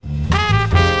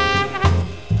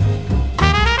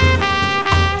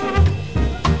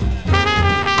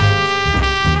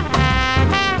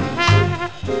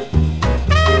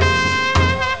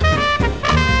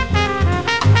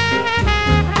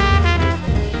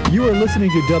You are listening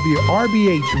to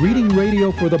WRBH Reading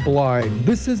Radio for the Blind.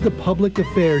 This is the Public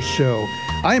Affairs Show.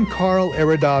 I am Carl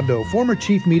Arredondo, former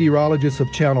chief meteorologist of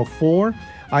Channel 4.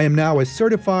 I am now a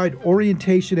certified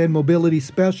orientation and mobility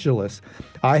specialist.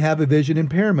 I have a vision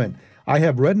impairment. I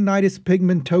have retinitis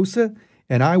pigmentosa,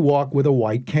 and I walk with a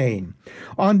white cane.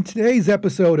 On today's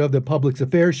episode of the Public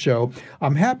Affairs Show,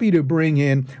 I'm happy to bring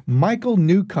in Michael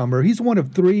Newcomer. He's one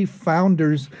of three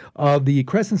founders of the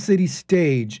Crescent City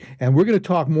Stage, and we're going to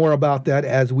talk more about that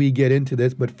as we get into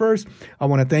this. But first, I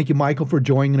want to thank you, Michael, for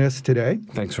joining us today.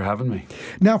 Thanks for having me.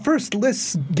 Now, first,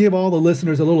 let's give all the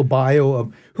listeners a little bio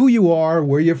of who you are,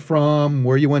 where you're from,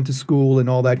 where you went to school, and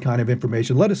all that kind of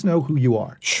information. Let us know who you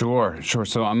are. Sure.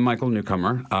 So I'm Michael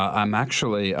Newcomer. I'm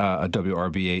actually a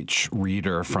WRBH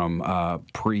reader from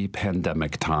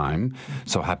pre-pandemic time.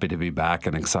 So happy to be back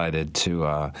and excited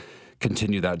to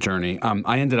continue that journey.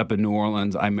 I ended up in New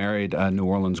Orleans. I married a New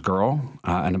Orleans girl,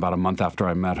 and about a month after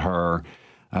I met her,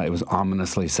 it was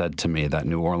ominously said to me that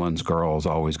New Orleans girls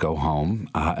always go home,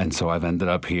 and so I've ended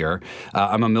up here.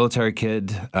 I'm a military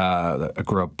kid. I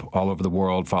grew up all over the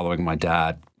world following my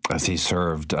dad as he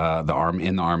served in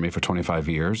the Army for 25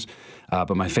 years.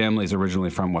 But my family is originally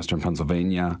from Western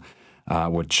Pennsylvania,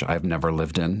 which I've never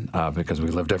lived in because we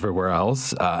lived everywhere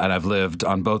else. And I've lived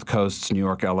on both coasts, New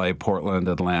York, LA, Portland,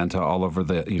 Atlanta, all over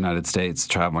the United States,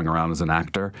 traveling around as an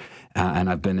actor. And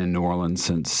I've been in New Orleans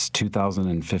since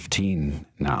 2015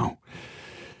 now.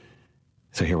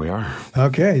 So here we are.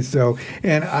 Okay. So,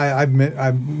 and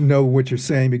I know what you're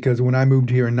saying because when I moved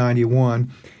here in 91,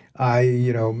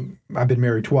 I've been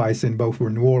married twice and both were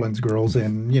New Orleans girls,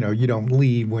 and, you don't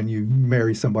leave when you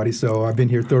marry somebody. So I've been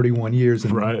here 31 years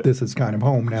and Right. This is kind of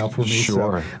home now for me.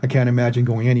 Sure. So I can't imagine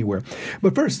going anywhere.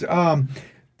 But first,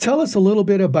 tell us a little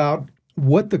bit about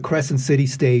what the Crescent City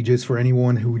Stage is for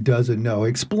anyone who doesn't know.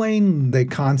 Explain the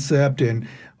concept and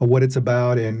what it's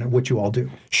about and what you all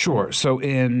do. Sure. So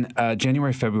in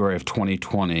January, February of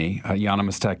 2020, Yana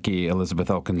Mistecki, Elizabeth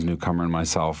Elkins Newcomer, and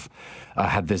myself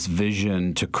had this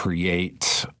vision to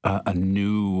create a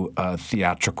new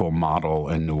theatrical model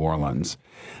in New Orleans.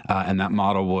 And that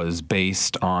model was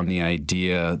based on the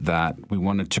idea that we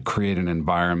wanted to create an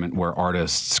environment where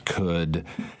artists could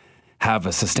have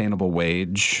a sustainable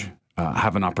wage,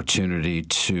 have an opportunity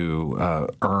to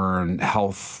earn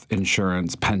health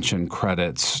insurance, pension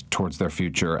credits towards their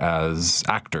future as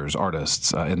actors,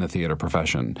 artists in the theater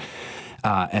profession.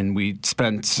 And we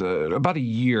spent about a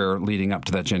year leading up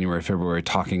to that January, February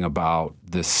talking about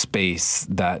this space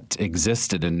that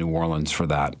existed in New Orleans for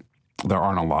that. There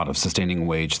aren't a lot of sustaining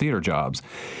wage theater jobs.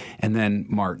 And then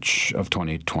March of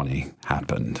 2020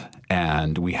 happened,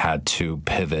 and we had to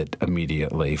pivot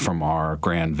immediately from our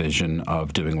grand vision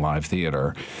of doing live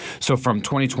theater. So from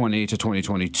 2020 to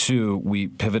 2022, we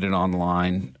pivoted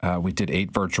online. We did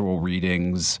 8 virtual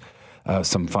readings,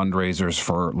 some fundraisers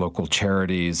for local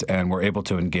charities, and we're able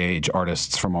to engage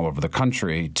artists from all over the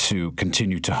country to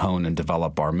continue to hone and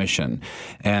develop our mission.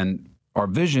 And our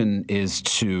vision is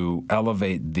to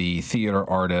elevate the theater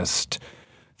artist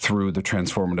through the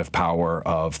transformative power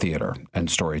of theater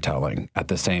and storytelling, at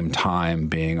the same time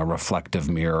being a reflective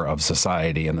mirror of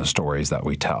society and the stories that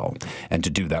we tell. And to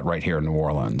do that right here in New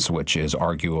Orleans, which is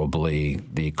arguably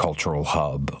the cultural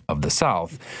hub of the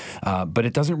South. But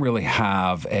it doesn't really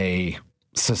have a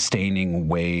sustaining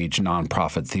wage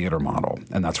nonprofit theater model,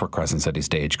 and that's where Crescent City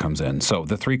Stage comes in. So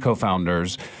the 3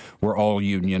 co-founders were all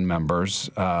union members,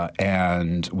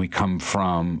 and we come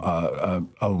from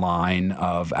a line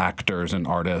of actors and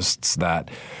artists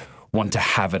that want to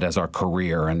have it as our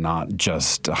career and not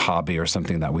just a hobby or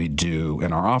something that we do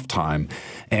in our off time.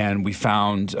 And we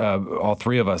found, all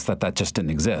 3 of us, that just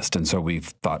didn't exist. And so we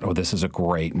thought, this is a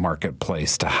great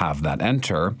marketplace to have that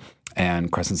enter.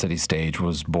 And Crescent City Stage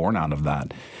was born out of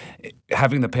that.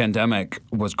 Having the pandemic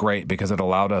was great because it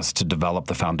allowed us to develop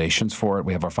the foundations for it.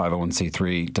 We have our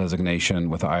 501c3 designation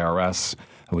with the IRS.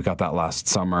 We got that last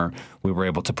summer. We were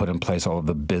able to put in place all of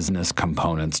the business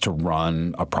components to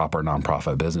run a proper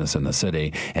nonprofit business in the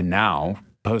city. And now,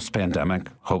 post-pandemic,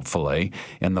 hopefully,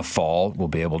 in the fall, we'll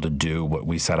be able to do what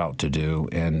we set out to do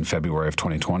in February of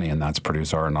 2020, and that's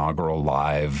produce our inaugural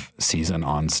live season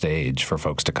on stage for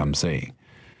folks to come see.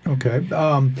 Okay.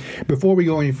 Before we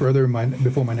go any further,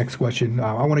 before my next question,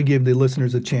 I want to give the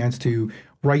listeners a chance to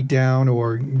write down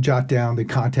or jot down the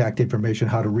contact information,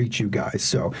 how to reach you guys.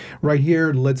 So right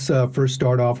here, let's first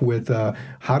start off with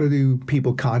how do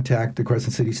people contact the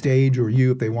Crescent City Stage or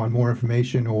you if they want more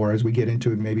information, or as we get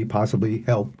into it, maybe possibly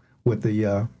help with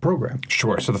the program.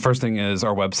 Sure. So the first thing is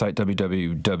our website,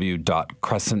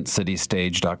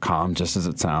 www.crescentcitystage.com, just as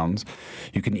it sounds.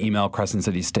 You can email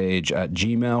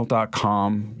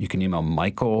crescentcitystage@gmail.com. You can email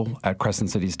Michael at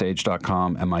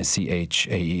crescentcitystage.com,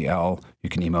 Michael. You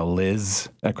can email Liz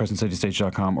at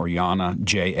crescentcitystage.com or Jana,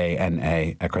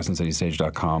 Jana, at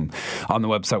crescentcitystage.com. On the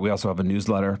website, we also have a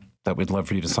newsletter that we'd love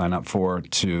for you to sign up for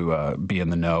to be in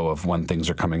the know of when things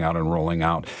are coming out and rolling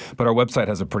out. But our website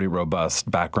has a pretty robust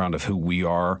background of who we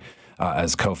are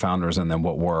as co-founders and then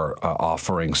what we're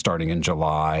offering starting in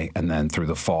July and then through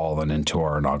the fall and into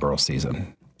our inaugural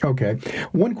season. Okay.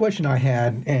 One question I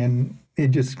had, and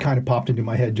it just kind of popped into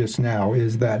my head just now,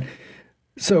 is that,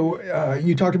 so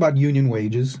you talked about union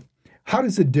wages. How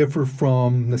does it differ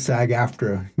from the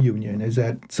SAG-AFTRA union? Is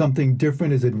that something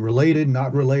different? Is it related,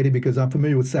 not related? Because I'm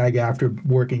familiar with SAG-AFTRA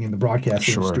working in the broadcast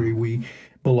industry. We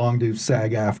belong to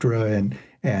SAG-AFTRA.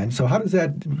 And so how does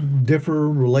that differ,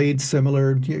 relate,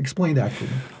 similar? Explain that to me.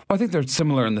 Well, I think they're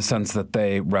similar in the sense that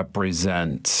they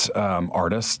represent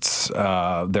artists.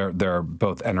 They're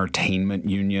both entertainment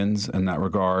unions in that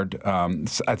regard.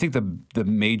 So I think the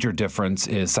major difference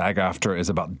is SAG-AFTRA is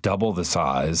about double the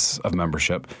size of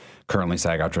membership. Currently,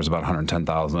 SAG-AFTRA is about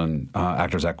 110,000.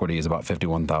 Actors Equity is about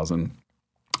 51,000.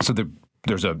 So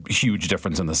there's a huge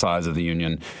difference in the size of the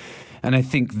union. And I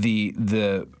think the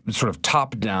sort of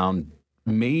top-down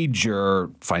major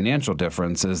financial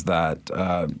difference is that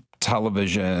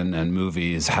television and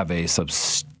movies have a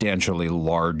substantially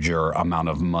larger amount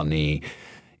of money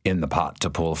in the pot to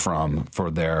pull from for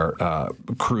their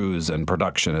crews and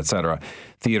production, et cetera.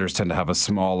 Theaters tend to have a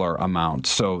smaller amount.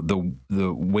 So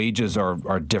the wages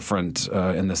are different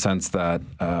in the sense that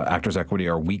Actors Equity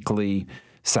are weekly.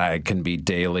 SAG can be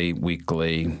daily,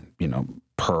 weekly,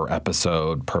 per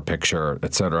episode, per picture,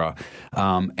 et cetera.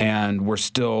 And we're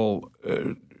still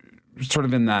sort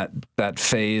of in that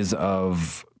phase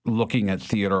of looking at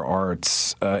theater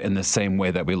arts in the same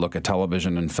way that we look at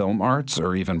television and film arts,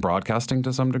 or even broadcasting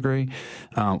to some degree,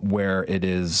 where it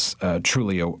is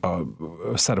truly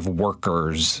a set of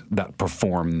workers that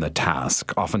perform the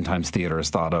task. Oftentimes theater is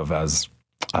thought of as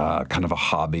kind of a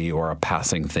hobby or a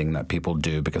passing thing that people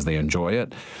do because they enjoy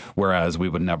it, whereas we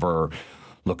would never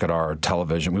look at our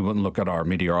television. We wouldn't look at our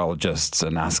meteorologists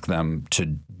and ask them to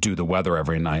do the weather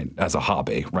every night as a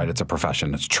hobby, right? It's a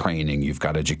profession. It's training. You've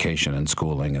got education and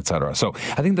schooling, et cetera. So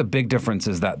I think the big difference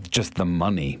is that just the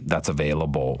money that's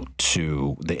available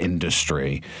to the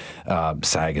industry,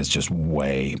 SAG is just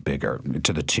way bigger,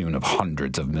 to the tune of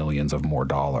hundreds of millions of more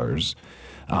dollars.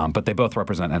 But they both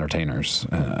represent entertainers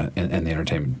in the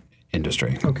entertainment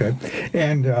industry. Okay.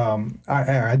 And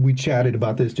we chatted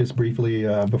about this just briefly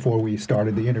before we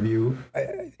started the interview.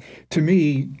 To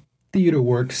me, theater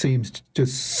work seems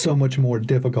just so much more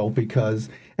difficult because,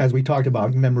 as we talked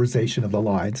about, memorization of the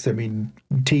lines. I mean,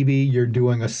 TV, you're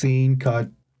doing a scene, cut,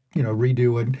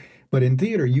 redo it. But in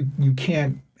theater, you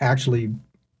can't actually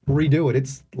redo it.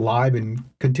 It's live and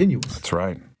continuous. That's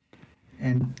right.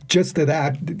 And just to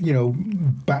that,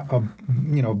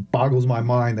 boggles my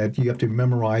mind that you have to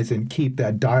memorize and keep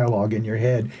that dialogue in your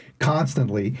head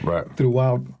constantly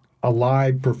throughout a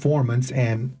live performance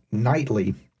and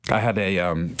nightly. I had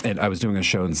I was doing a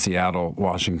show in Seattle,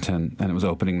 Washington, and it was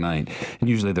opening night. And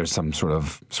usually there's some sort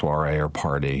of soiree or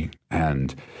party,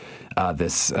 and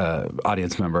this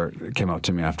audience member came up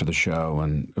to me after the show,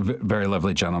 and a very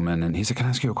lovely gentleman, and he said, "Can I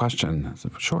ask you a question?" I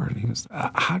said, "Sure." And he goes,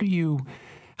 How do you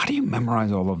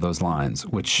memorize all of those lines?"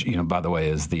 Which, by the way,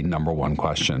 is the number one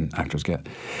question actors get.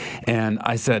 And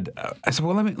I said,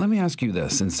 well, let me ask you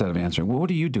this instead of answering. Well, what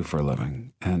do you do for a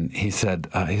living? And he said,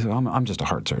 I'm just a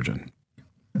heart surgeon.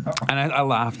 And I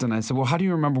laughed and I said, well, how do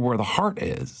you remember where the heart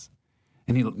is?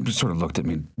 And he sort of looked at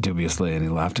me dubiously and he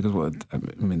laughed. He goes, well,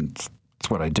 it's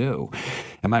what I do.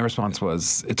 And my response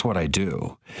was, it's what I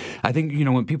do. I think,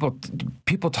 when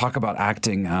people talk about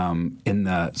acting in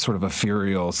the sort of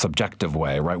ethereal, subjective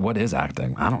way, right? What is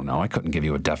acting? I don't know. I couldn't give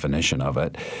you a definition of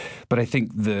it. But I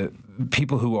think the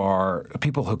people who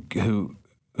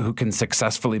can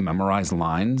successfully memorize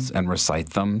lines and recite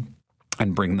them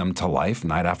and bring them to life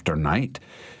night after night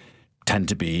tend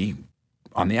to be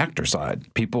on the actor side.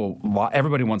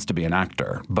 Everybody wants to be an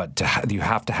actor, but you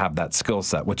have to have that skill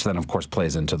set, which then, of course,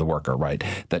 plays into the worker, right?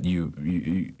 That you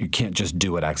can't just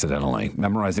do it accidentally.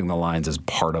 Memorizing the lines is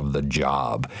part of the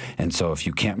job. And so if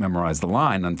you can't memorize the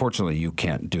line, unfortunately, you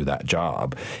can't do that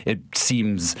job. It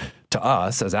seems to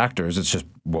us as actors, it's just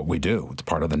what we do. It's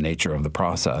part of the nature of the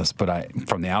process. But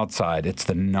from the outside, it's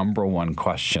the number one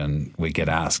question we get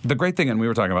asked. The great thing, and we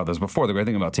were talking about this before, the great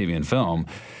thing about TV and film,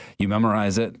 you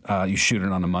memorize it, you shoot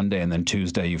it on a Monday, and then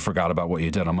Tuesday you forgot about what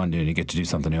you did on Monday, and you get to do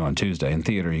something new on Tuesday. In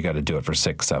theater, you got to do it for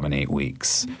 6, 7, 8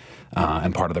 weeks.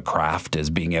 And part of the craft is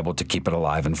being able to keep it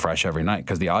alive and fresh every night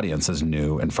because the audience is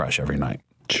new and fresh every night.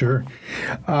 Sure.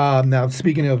 Now,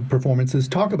 speaking of performances,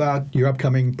 talk about your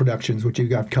upcoming productions, which you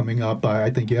got coming up. I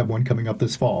think you have one coming up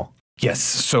this fall. Yes.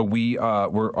 So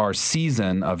our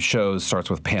season of shows starts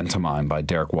with Pantomime by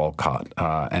Derek Walcott.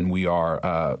 And we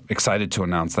are excited to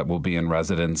announce that we'll be in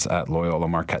residence at Loyola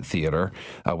Marquette Theater,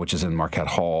 which is in Marquette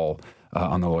Hall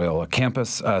on the Loyola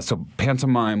campus. So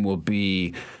Pantomime will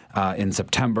be in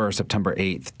September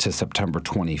 8th to September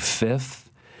 25th.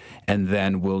 And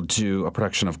then we'll do a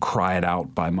production of Cry It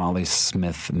Out by Molly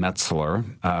Smith Metzler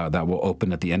that will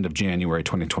open at the end of January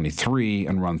 2023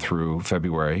 and run through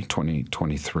February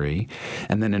 2023.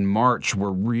 And then in March,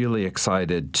 we're really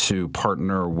excited to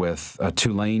partner with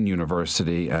Tulane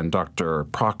University and Dr.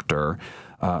 Proctor,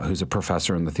 who's a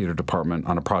professor in the theater department,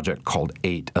 on a project called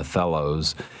 8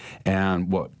 Othellos.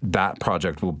 And what that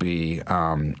project will be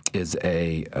is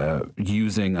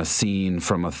using a scene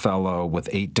from Othello with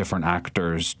 8 different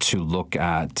actors to look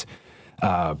at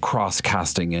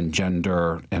cross-casting in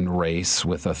gender and race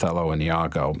with Othello and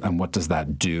Iago. And what does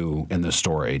that do in the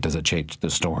story? Does it change the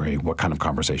story? What kind of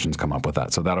conversations come up with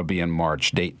that? So that'll be in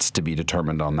March. Dates to be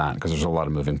determined on that because there's a lot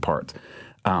of moving parts.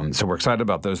 So we're excited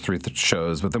about those 3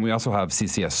 shows. But then we also have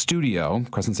CCS Studio,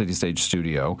 Crescent City Stage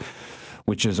Studio,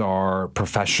 which is our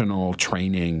professional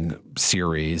training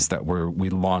series that we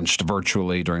launched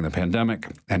virtually during the pandemic,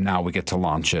 and now we get to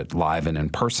launch it live and in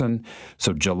person.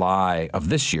 So July of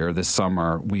this year, this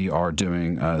summer, we are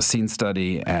doing a scene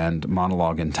study and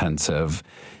monologue intensive,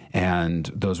 and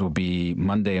those will be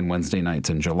Monday and Wednesday nights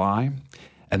in July.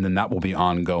 And then that will be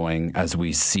ongoing as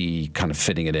we see kind of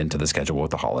fitting it into the schedule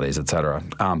with the holidays, et cetera.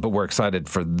 But we're excited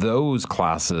for those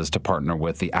classes to partner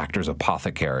with the Actors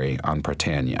Apothecary on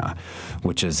Britannia,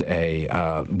 which is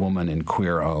a woman in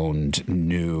queer-owned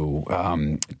new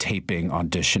taping,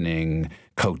 auditioning,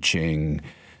 coaching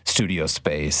studio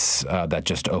space that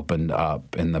just opened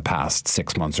up in the past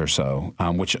 6 months or so,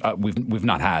 which we've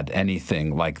not had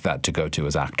anything like that to go to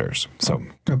as actors. So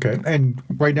okay, and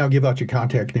right now, give out your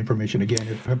contact information again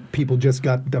if people just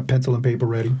got the pencil and paper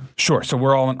ready. Sure. So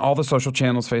we're all on all the social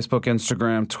channels: Facebook,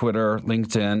 Instagram, Twitter,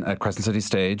 LinkedIn at Crescent City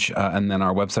Stage, and then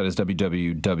our website is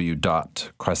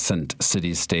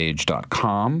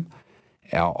www.crescentcitystage.com.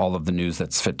 All of the news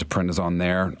that's fit to print is on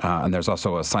there. And there's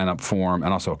also a sign-up form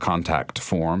and also a contact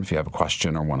form if you have a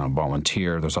question or want to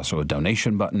volunteer. There's also a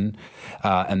donation button.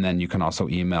 And then you can also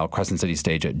email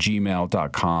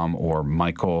crescentcitystage@gmail.com or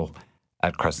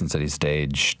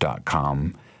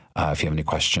michael@crescentcitystage.com if you have any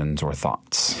questions or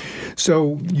thoughts.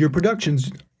 So your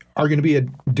productions are going to be at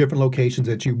different locations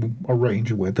that you arrange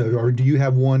with, or do you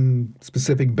have one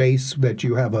specific base that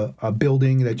you have a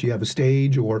building, that you have a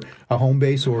stage or a home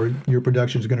base, or your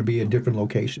productions are going to be at different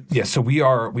locations? Yeah, so we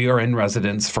are in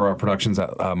residence for our productions at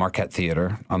Marquette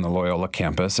Theater on the Loyola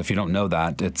campus. If you don't know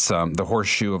that, it's the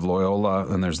Horseshoe of Loyola,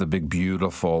 and there's the big,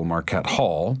 beautiful Marquette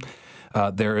Hall.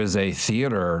 There is a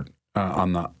theater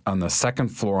on the second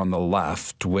floor on the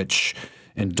left, which...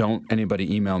 And don't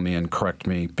anybody email me and correct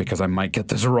me because I might get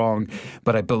this wrong,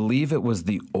 but I believe it was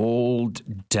the old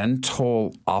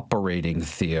dental operating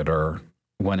theater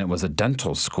when it was a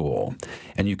dental school.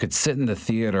 And you could sit in the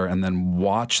theater and then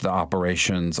watch the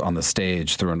operations on the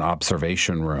stage through an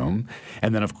observation room.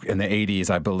 And then in the 80s,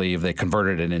 I believe, they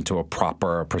converted it into a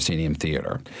proper proscenium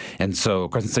theater. And so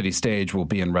Crescent City Stage will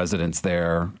be in residence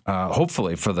there,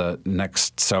 hopefully for the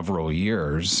next several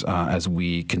years as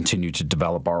we continue to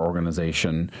develop our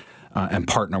organization and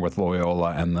partner with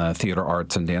Loyola and the Theater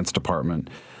Arts and Dance Department.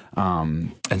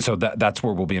 And so that's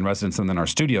where we'll be in residence. And then our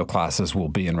studio classes will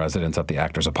be in residence at the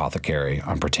Actors Apothecary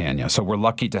on Britannia. So we're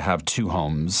lucky to have 2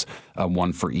 homes,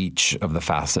 one for each of the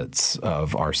facets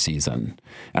of our season.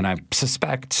 And I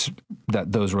suspect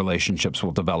that those relationships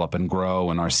will develop and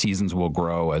grow, and our seasons will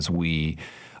grow as we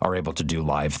are able to do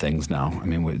live things now. I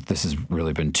mean, this has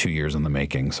really been 2 years in the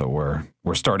making, so we're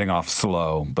starting off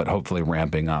slow, but hopefully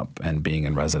ramping up and being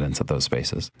in residence at those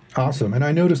spaces. Awesome. And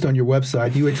I noticed on your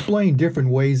website, you explain different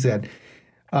ways that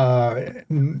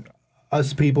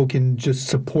us people can just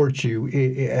support you,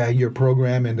 your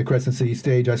program and the Crescent City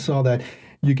Stage. I saw that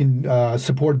you can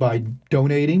support by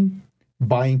donating,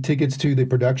 buying tickets to the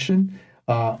production,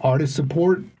 artist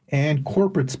support, and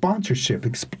corporate sponsorship.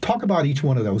 Talk about each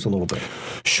one of those a little bit.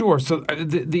 Sure. So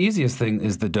the easiest thing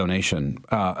is the donation.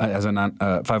 As a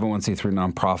 501c3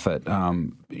 nonprofit,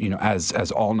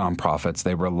 as all nonprofits,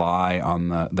 they rely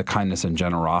on the kindness and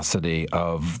generosity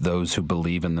of those who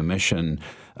believe in the mission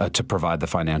to provide the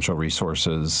financial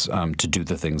resources to do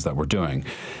the things that we're doing.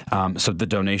 So the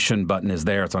donation button is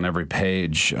there. It's on every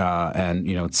page, and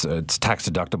it's tax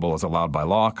deductible as allowed by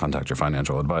law. Contact your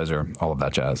financial advisor, all of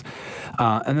that jazz.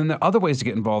 And then the other ways to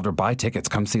get involved are buy tickets,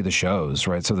 come see the shows,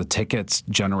 right? So the tickets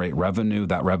generate revenue.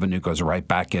 That revenue goes right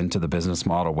back into the business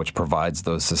model, which provides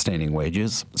those sustaining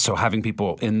wages. So having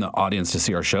people in the audience to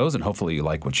see our shows, and hopefully you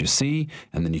like what you see,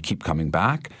 and then you keep coming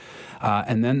back.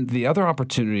 And then the other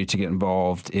opportunity to get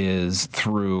involved is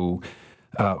through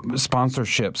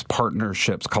sponsorships,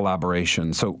 partnerships,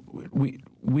 collaboration. So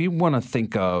we want to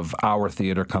think of our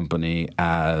theater company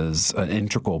as an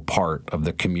integral part of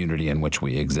the community in which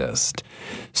we exist.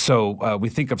 So we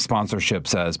think of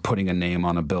sponsorships as putting a name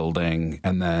on a building,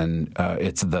 and then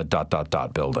it's the ...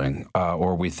 building.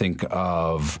 Or we think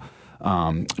of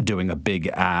doing a big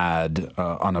ad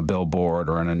on a billboard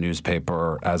or in a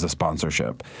newspaper as a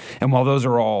sponsorship. And while those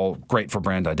are all great for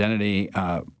brand identity,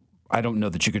 I don't know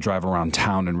that you could drive around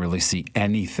town and really see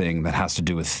anything that has to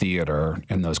do with theater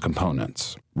in those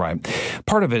components, right?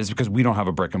 Part of it is because we don't have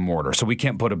a brick and mortar, so we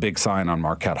can't put a big sign on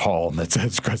Marquette Hall that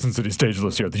says Crescent City Stage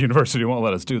List here at the university won't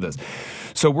let us do this.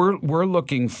 So we're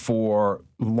looking for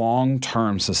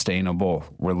long-term sustainable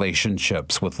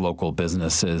relationships with local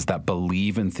businesses that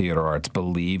believe in theater arts,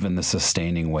 believe in the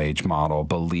sustaining wage model,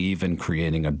 believe in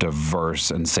creating a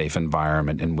diverse and safe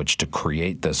environment in which to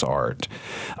create this art.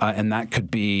 And that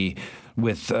could be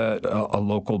with a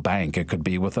local bank. It could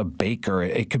be with a baker.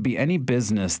 It could be any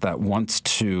business that wants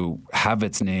to have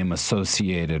its name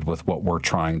associated with what we're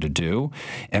trying to do.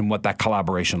 And what that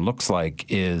collaboration looks like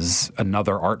is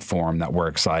another art form that we're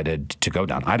excited to go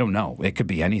down. I don't know. It could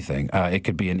be anything. It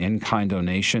could be an in-kind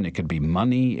donation. It could be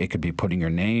money. It could be putting your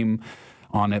name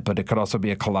on it. But it could also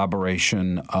be a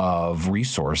collaboration of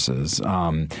resources.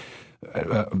 An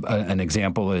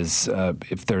example is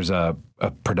if there's a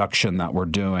production that we're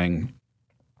doing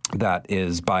that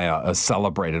is by a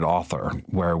celebrated author,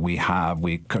 where we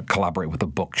collaborate with a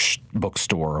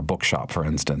bookstore or a bookshop, for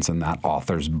instance, and that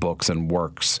author's books and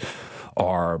works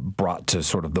are brought to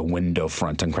sort of the window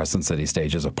front in Crescent City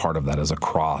Stage as a part of that, as a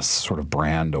cross sort of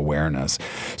brand awareness.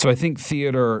 So I think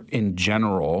theater in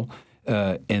general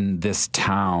in this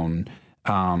town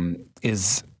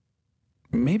is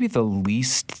maybe the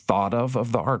least thought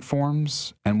of the art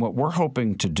forms. And what we're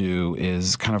hoping to do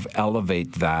is kind of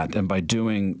elevate that. And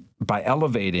by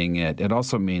elevating it, it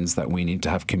also means that we need to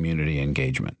have community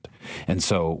engagement. And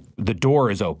so the door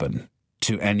is open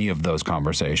to any of those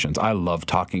conversations. I love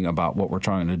talking about what we're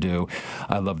trying to do.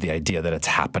 I love the idea that it's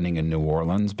happening in New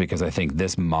Orleans, because I think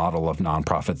this model of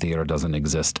nonprofit theater doesn't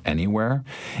exist anywhere.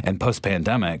 And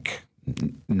post-pandemic,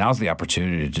 now's the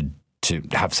opportunity to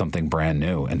have something brand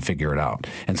new and figure it out.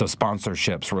 And so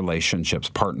sponsorships, relationships,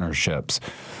 partnerships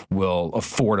will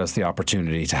afford us the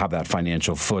opportunity to have that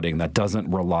financial footing that doesn't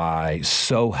rely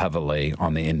so heavily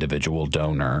on the individual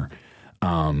donor,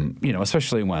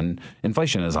 especially when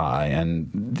inflation is high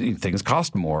and things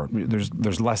cost more.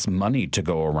 There's less money to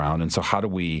go around. And so how do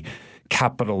we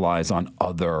capitalize on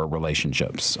other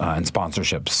relationships and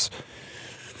sponsorships?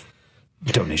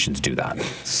 Donations do that.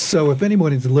 So if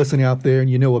anyone is listening out there and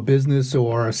you know a business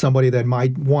or somebody that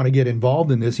might want to get involved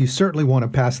in this, you certainly want to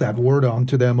pass that word on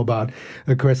to them about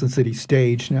the Crescent City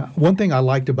Stage. Now, one thing I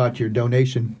liked about your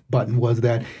donation button was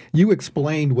that you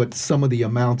explained what some of the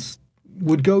amounts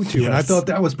would go to. Yes. And I thought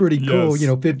that was pretty cool. Yes.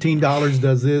 $15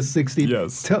 does this, $60.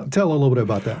 Yes. Tell a little bit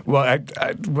about that. Well,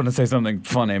 I want to say something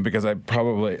funny, because I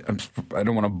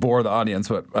don't want to bore the audience,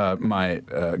 but my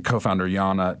co-founder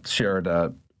Yana shared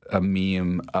a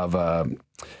meme of a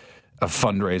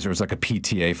fundraiser. It was like a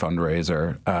PTA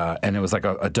fundraiser, and it was like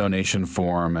a donation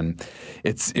form, and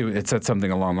it said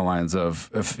something along the lines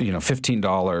of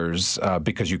 $15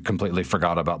 because you completely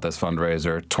forgot about this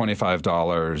fundraiser,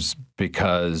 $25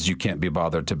 because you can't be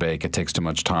bothered to bake, it takes too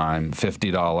much time,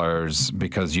 $50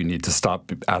 because you need to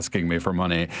stop asking me for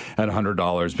money, and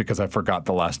 $100 because I forgot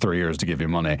the last 3 years to give you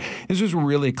money. It's just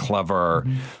really clever.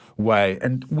 Mm-hmm. way.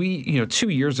 And we, 2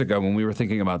 years ago when we were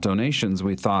thinking about donations,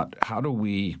 we thought, how do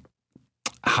we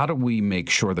make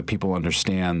sure that people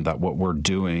understand that what we're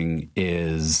doing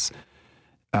is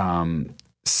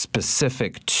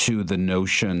specific to the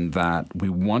notion that we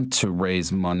want to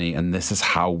raise money and this is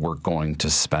how we're going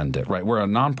to spend it, right? We're a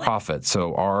nonprofit,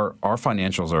 so our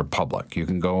financials are public. You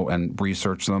can go and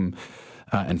research them.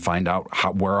 and find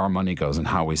out where our money goes and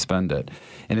how we spend it.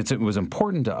 And it was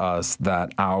important to us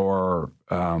that our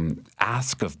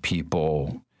ask of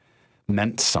people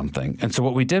meant something. And so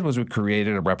what we did was we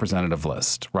created a representative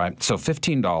list, right? So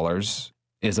 $15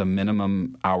 is a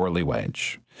minimum hourly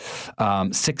wage.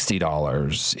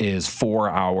 $60 is 4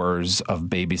 hours of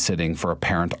babysitting for a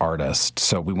parent artist.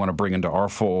 So we want to bring into our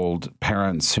fold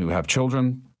parents who have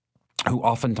children who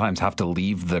oftentimes have to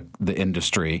leave the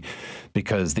industry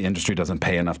because the industry doesn't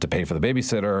pay enough to pay for the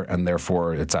babysitter, and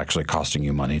therefore it's actually costing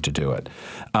you money to do it.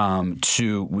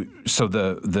 So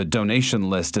the donation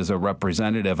list is a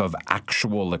representative of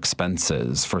actual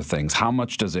expenses for things. How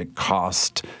much does it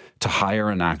cost to hire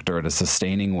an actor at a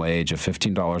sustaining wage of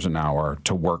 $15 an hour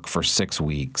to work for 6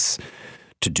 weeks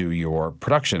to do your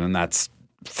production? And that's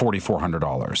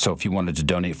 $4,400. So if you wanted to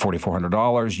donate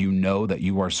 $4,400, you know that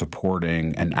you are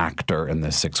supporting an actor in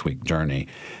this 6-week journey.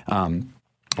 And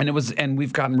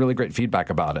we've gotten really great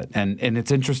feedback about it. And it's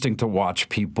interesting to watch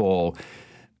people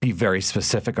be very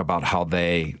specific about how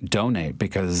they donate,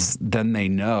 because then they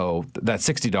know that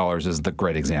 $60 is the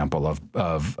great example of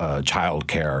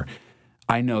childcare.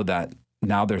 I know that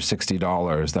now there's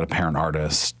 $60 that a parent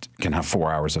artist can have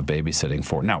 4 hours of babysitting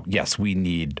for. Now, yes, we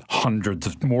need hundreds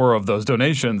of more of those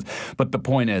donations, but the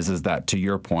point is that, to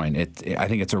your point, I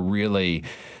think it's a really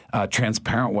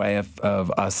transparent way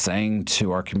of us saying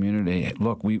to our community,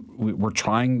 look, we're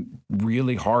trying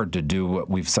really hard to do what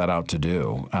we've set out to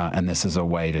do, and this is a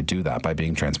way to do that by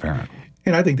being transparent.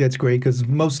 And I think that's great, because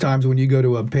most times when you go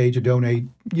to a page to donate,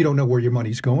 you don't know where your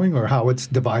money's going or how it's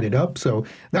divided up. So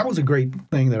that was a great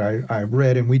thing that I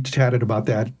read, and we chatted about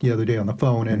that the other day on the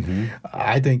phone. And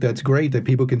I think that's great that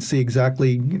people can see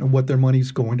exactly what their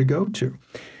money's going to go to.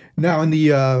 Now, in the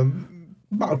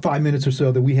about 5 minutes or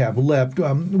so that we have left,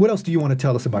 what else do you want to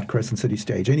tell us about Crescent City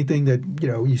Stage? Anything that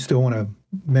you still want to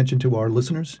mention to our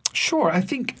listeners? Sure. I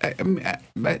think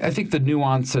the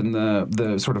nuance and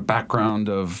the sort of background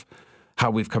of how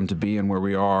we've come to be and where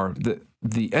we are.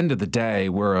 The end of the day,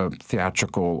 we're a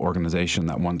theatrical organization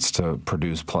that wants to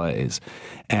produce plays.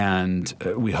 And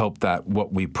we hope that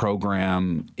what we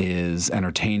program is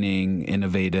entertaining,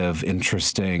 innovative,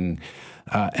 interesting,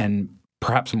 and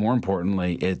perhaps more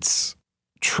importantly, it's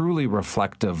truly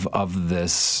reflective of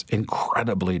this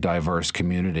incredibly diverse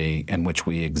community in which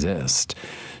we exist.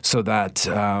 So that,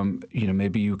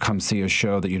 maybe you come see a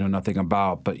show that you know nothing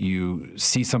about, but you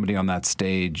see somebody on that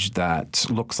stage that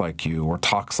looks like you or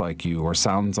talks like you or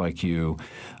sounds like you,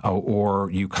 or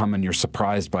you come and you're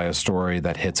surprised by a story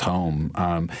that hits home.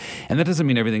 And that doesn't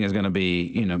mean everything is going to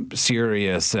be,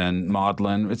 serious and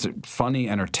maudlin. It's funny,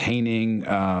 entertaining,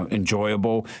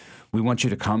 enjoyable. We want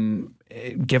you to come.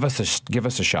 Give us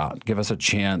a shot. Give us a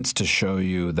chance to show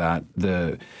you that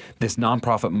this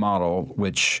nonprofit model,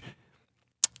 which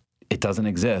it doesn't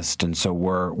exist, and so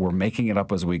we're making it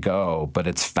up as we go. But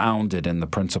it's founded in the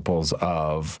principles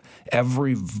of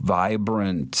every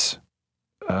vibrant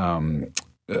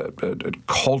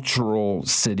cultural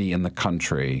city in the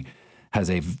country has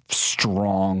a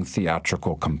strong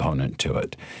theatrical component to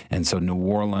it. And so New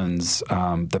Orleans,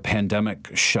 the pandemic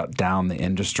shut down the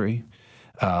industry.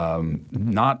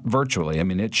 Not virtually. I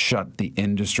mean, it shut the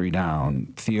industry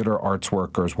down. Theater arts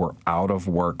workers were out of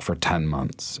work for 10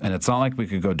 months. And it's not like we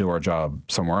could go do our job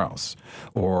somewhere else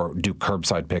or do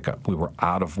curbside pickup. We were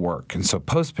out of work. And so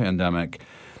post-pandemic,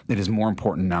 it is more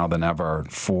important now than ever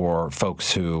for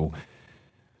folks who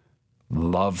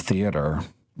love theater,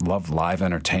 love live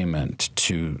entertainment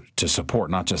to support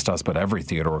not just us, but every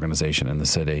theater organization in the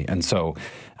city. And so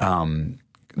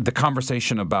the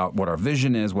conversation about what our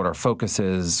vision is, what our focus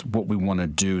is, what we want to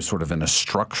do sort of in a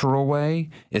structural way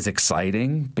is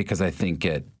exciting, because I think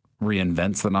it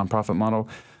reinvents the nonprofit model.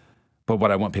 But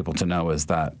what I want people to know is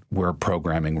that we're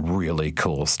programming really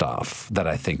cool stuff that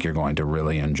I think you're going to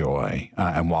really enjoy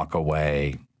and walk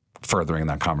away furthering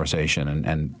that conversation.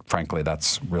 And frankly,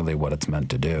 that's really what it's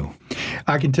meant to do.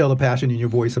 I can tell the passion in your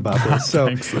voice about this.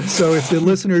 So, so if the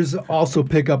listeners also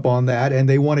pick up on that and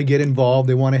they want to get involved,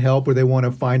 they want to help, or they want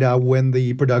to find out when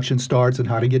the production starts and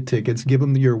how to get tickets, give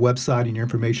them your website and your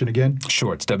information again.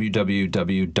 Sure. It's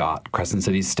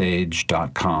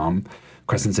www.crescentcitystage.com.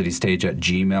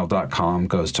 CrescentCityStage@gmail.com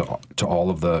goes to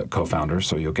all of the co-founders,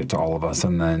 so you'll get to all of us.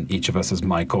 And then each of us is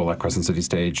Michael at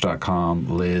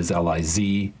CrescentCityStage.com, Liz,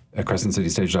 L-I-Z, at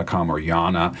CrescentCityStage.com, or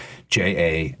Jana,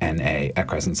 J-A-N-A, at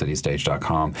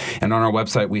CrescentCityStage.com. And on our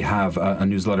website, we have a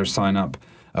newsletter sign-up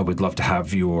We'd love to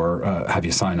have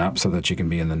you sign up so that you can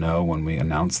be in the know when we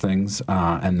announce things.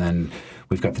 And then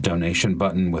we've got the donation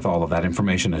button with all of that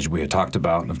information, as we had talked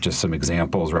about, of just some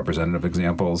examples, representative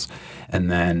examples.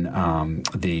 And then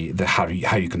the how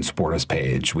you can support us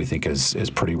page, we think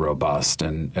is pretty robust,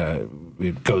 and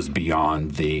it goes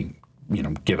beyond the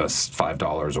give us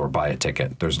 $5 or buy a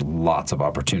ticket. There's lots of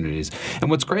opportunities. And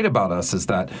what's great about us is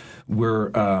that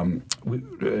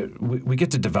we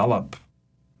get to develop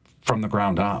from the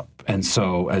ground up. And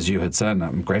so, as you had said, and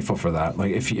I'm grateful for that,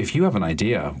 like if you have an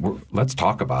idea, let's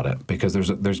talk about it, because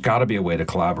there's got to be a way to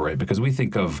collaborate, because we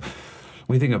think of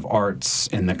arts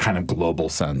in the kind of global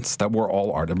sense that we're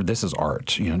all art. I mean, this is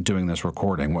art, doing this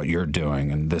recording, what you're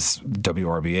doing, and this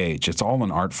WRBH, it's all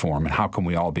an art form. And how can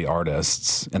we all be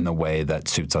artists in the way that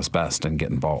suits us best and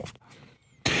get involved?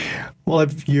 Well,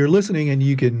 if you're listening, and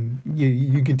you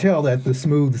can tell that the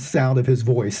smooth sound of his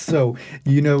voice. So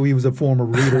he was a former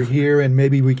reader here, and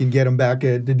maybe we can get him back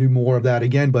to do more of that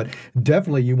again. But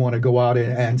definitely you want to go out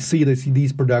and see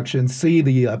these productions, see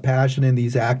the passion in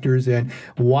these actors, and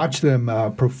watch them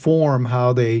perform,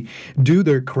 how they do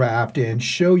their craft, and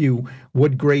show you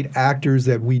what great actors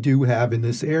that we do have in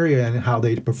this area and how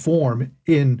they perform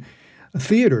in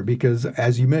theater. Because,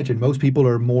 as you mentioned, most people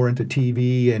are more into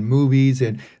TV and movies,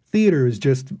 and theater is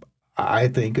just, I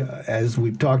think, as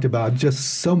we've talked about,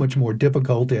 just so much more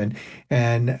difficult,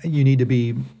 and you need to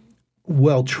be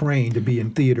well trained to be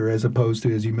in theater, as opposed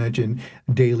to, as you mentioned,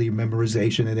 daily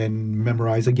memorization and then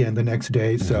memorize again the next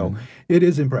day. So it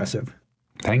is impressive.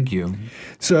 Thank you.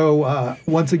 So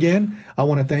once again, I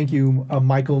want to thank you,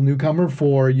 Michael Newcomer,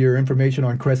 for your information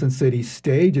on Crescent City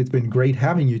Stage. It's been great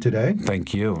having you today.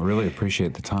 Thank you. Really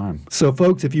appreciate the time. So,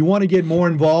 folks, if you want to get more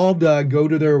involved, go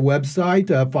to their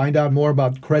website, find out more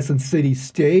about Crescent City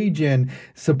Stage, and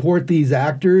support these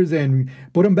actors and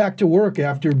put them back to work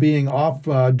after being off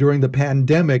during the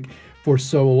pandemic for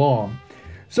so long.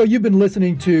 So you've been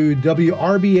listening to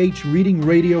WRBH Reading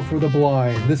Radio for the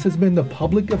Blind. This has been the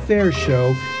Public Affairs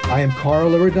Show. I am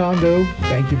Carl Arredondo.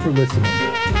 Thank you for listening.